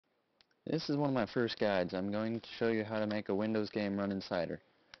This is one of my first guides. I'm going to show you how to make a Windows game run in Cider.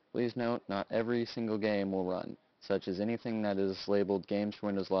 Please note, not every single game will run, such as anything that is labeled Games for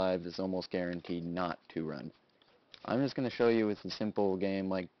Windows Live is almost guaranteed not to run. I'm just going to show you with a simple game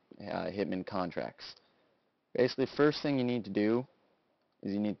like Hitman Contracts. Basically, first thing you need to do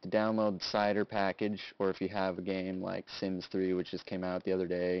is you need to download the Cider package, or if you have a game like Sims 3, which just came out the other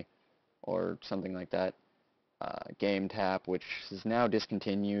day, or something like that, Game Tap, which is now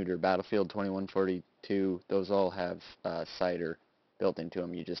discontinued, or Battlefield 2142, those all have Cider built into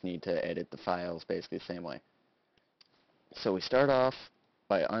them. You just need to edit the files basically the same way. So we start off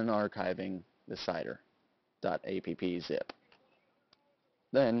by unarchiving the cider.app zip.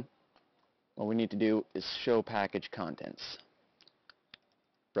 Then what we need to do is show package contents.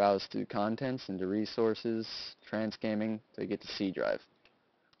 Browse through contents into resources, transgaming, to get to C drive.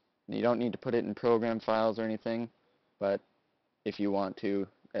 And you don't need to put it in program files or anything, but if you want to,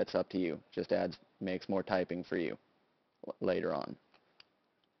 that's up to you. Just makes more typing for you later on.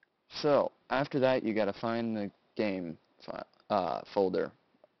 So after that, you got to find the game folder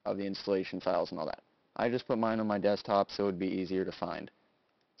of the installation files and all that. I just put mine on my desktop so it would be easier to find.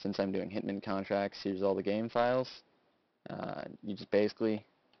 Since I'm doing Hitman Contracts, here's all the game files. You just basically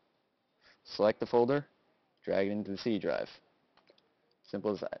select the folder, drag it into the C drive.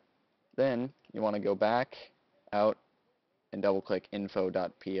 Simple as that. Then you want to go back out and double click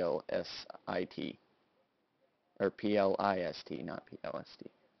info.plist, or plist, not plst.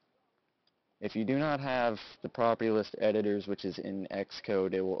 If you do not have the property list editors, which is in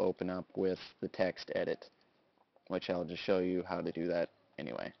Xcode, it will open up with the text edit, which I'll just show you how to do that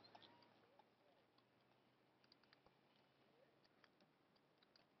anyway.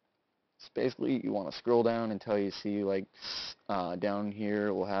 So basically, you want to scroll down until you see, like, down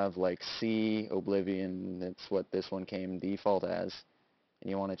here we'll have like C, Oblivion, that's what this one came default as, and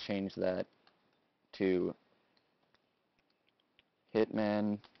you want to change that to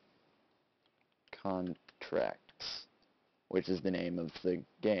Hitman Contracts, which is the name of the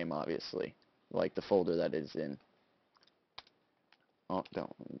game, obviously, like the folder that is in. Oh,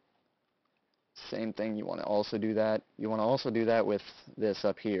 don't. Same thing, you want to also do that. You want to also do that with this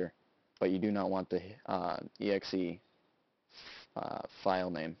up here, but you do not want the exe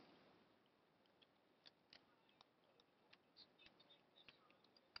file name.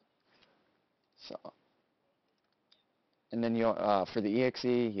 So, and then you for the exe,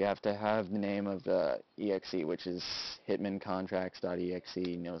 you have to have the name of the exe, which is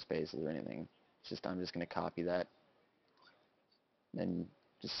hitmancontracts.exe, no spaces or anything. I'm just going to copy that, then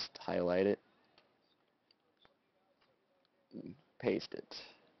just highlight it, and paste it.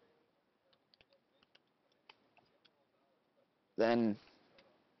 Then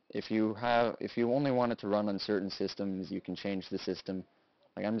if you only want it to run on certain systems, you can change the system.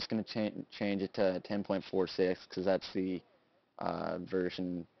 Like, I'm just going to change it to 10.46 because that's the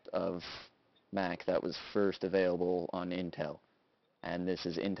version of Mac that was first available on Intel, and this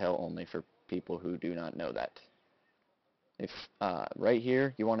is Intel only for people who do not know that. If right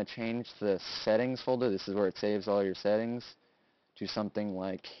here you want to change the settings folder, this is where it saves all your settings, to something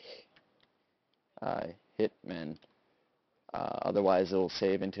like Hitman. Otherwise, it will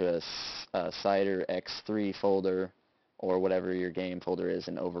save into a Cider X3 folder or whatever your game folder is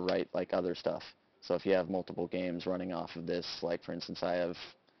and overwrite like other stuff. So if you have multiple games running off of this, like for instance I have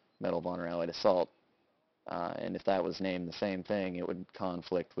Medal of Honor Allied Assault, and if that was named the same thing, it would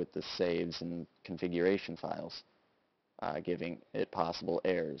conflict with the saves and configuration files, giving it possible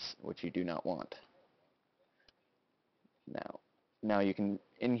errors, which you do not want. Now you can,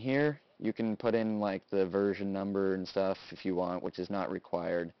 in here, you can put in like the version number and stuff if you want, which is not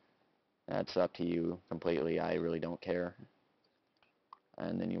required. That's up to you completely. I really don't care.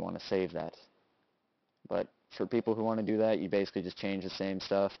 And then you want to save that. But for people who want to do that, you basically just change the same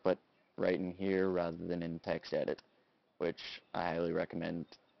stuff, but right in here rather than in text edit, which I highly recommend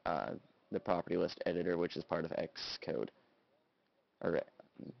the property list editor, which is part of Xcode, or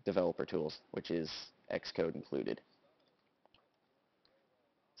developer tools, which is Xcode included.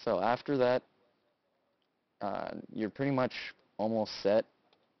 So after that, you're pretty much almost set,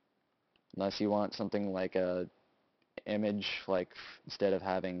 unless you want something like a image, like instead of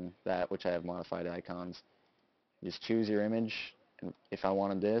having that, which I have modified icons. Just choose your image, and if I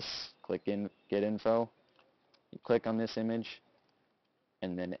wanted this, click in Get Info. You click on this image,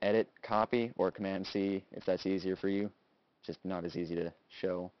 and then Edit, Copy, or Command C if that's easier for you. Just not as easy to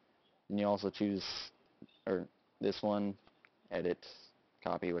show. And you also choose, or this one, Edit,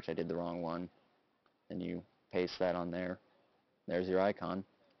 Copy, which I did the wrong one, and you paste that on there. There's your icon.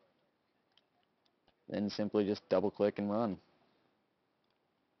 Then simply just double click and run.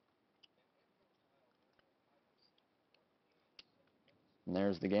 And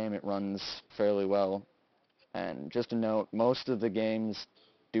there's the game. It runs fairly well. And just a note, most of the games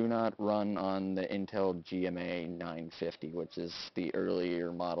do not run on the Intel GMA 950, which is the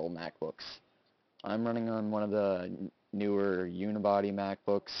earlier model MacBooks. I'm running on one of the newer unibody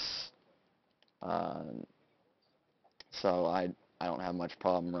MacBooks, uh, so I don't have much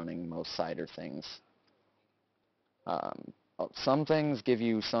problem running most Cider things. Some things give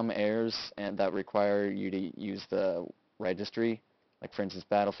you some errors and that require you to use the registry. Like for instance,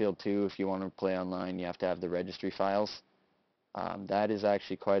 Battlefield 2, if you want to play online, you have to have the registry files. That is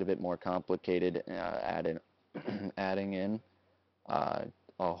actually quite a bit more complicated, adding in uh,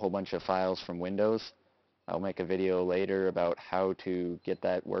 a whole bunch of files from Windows. I'll make a video later about how to get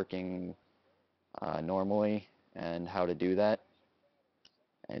that working normally and how to do that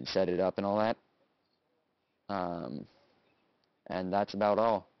and set it up and all that. And that's about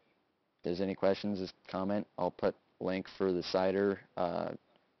all. If there's any questions, just comment. I'll put link for the Cider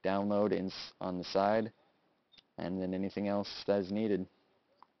download on the side, and then anything else that is needed.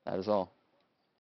 That is all.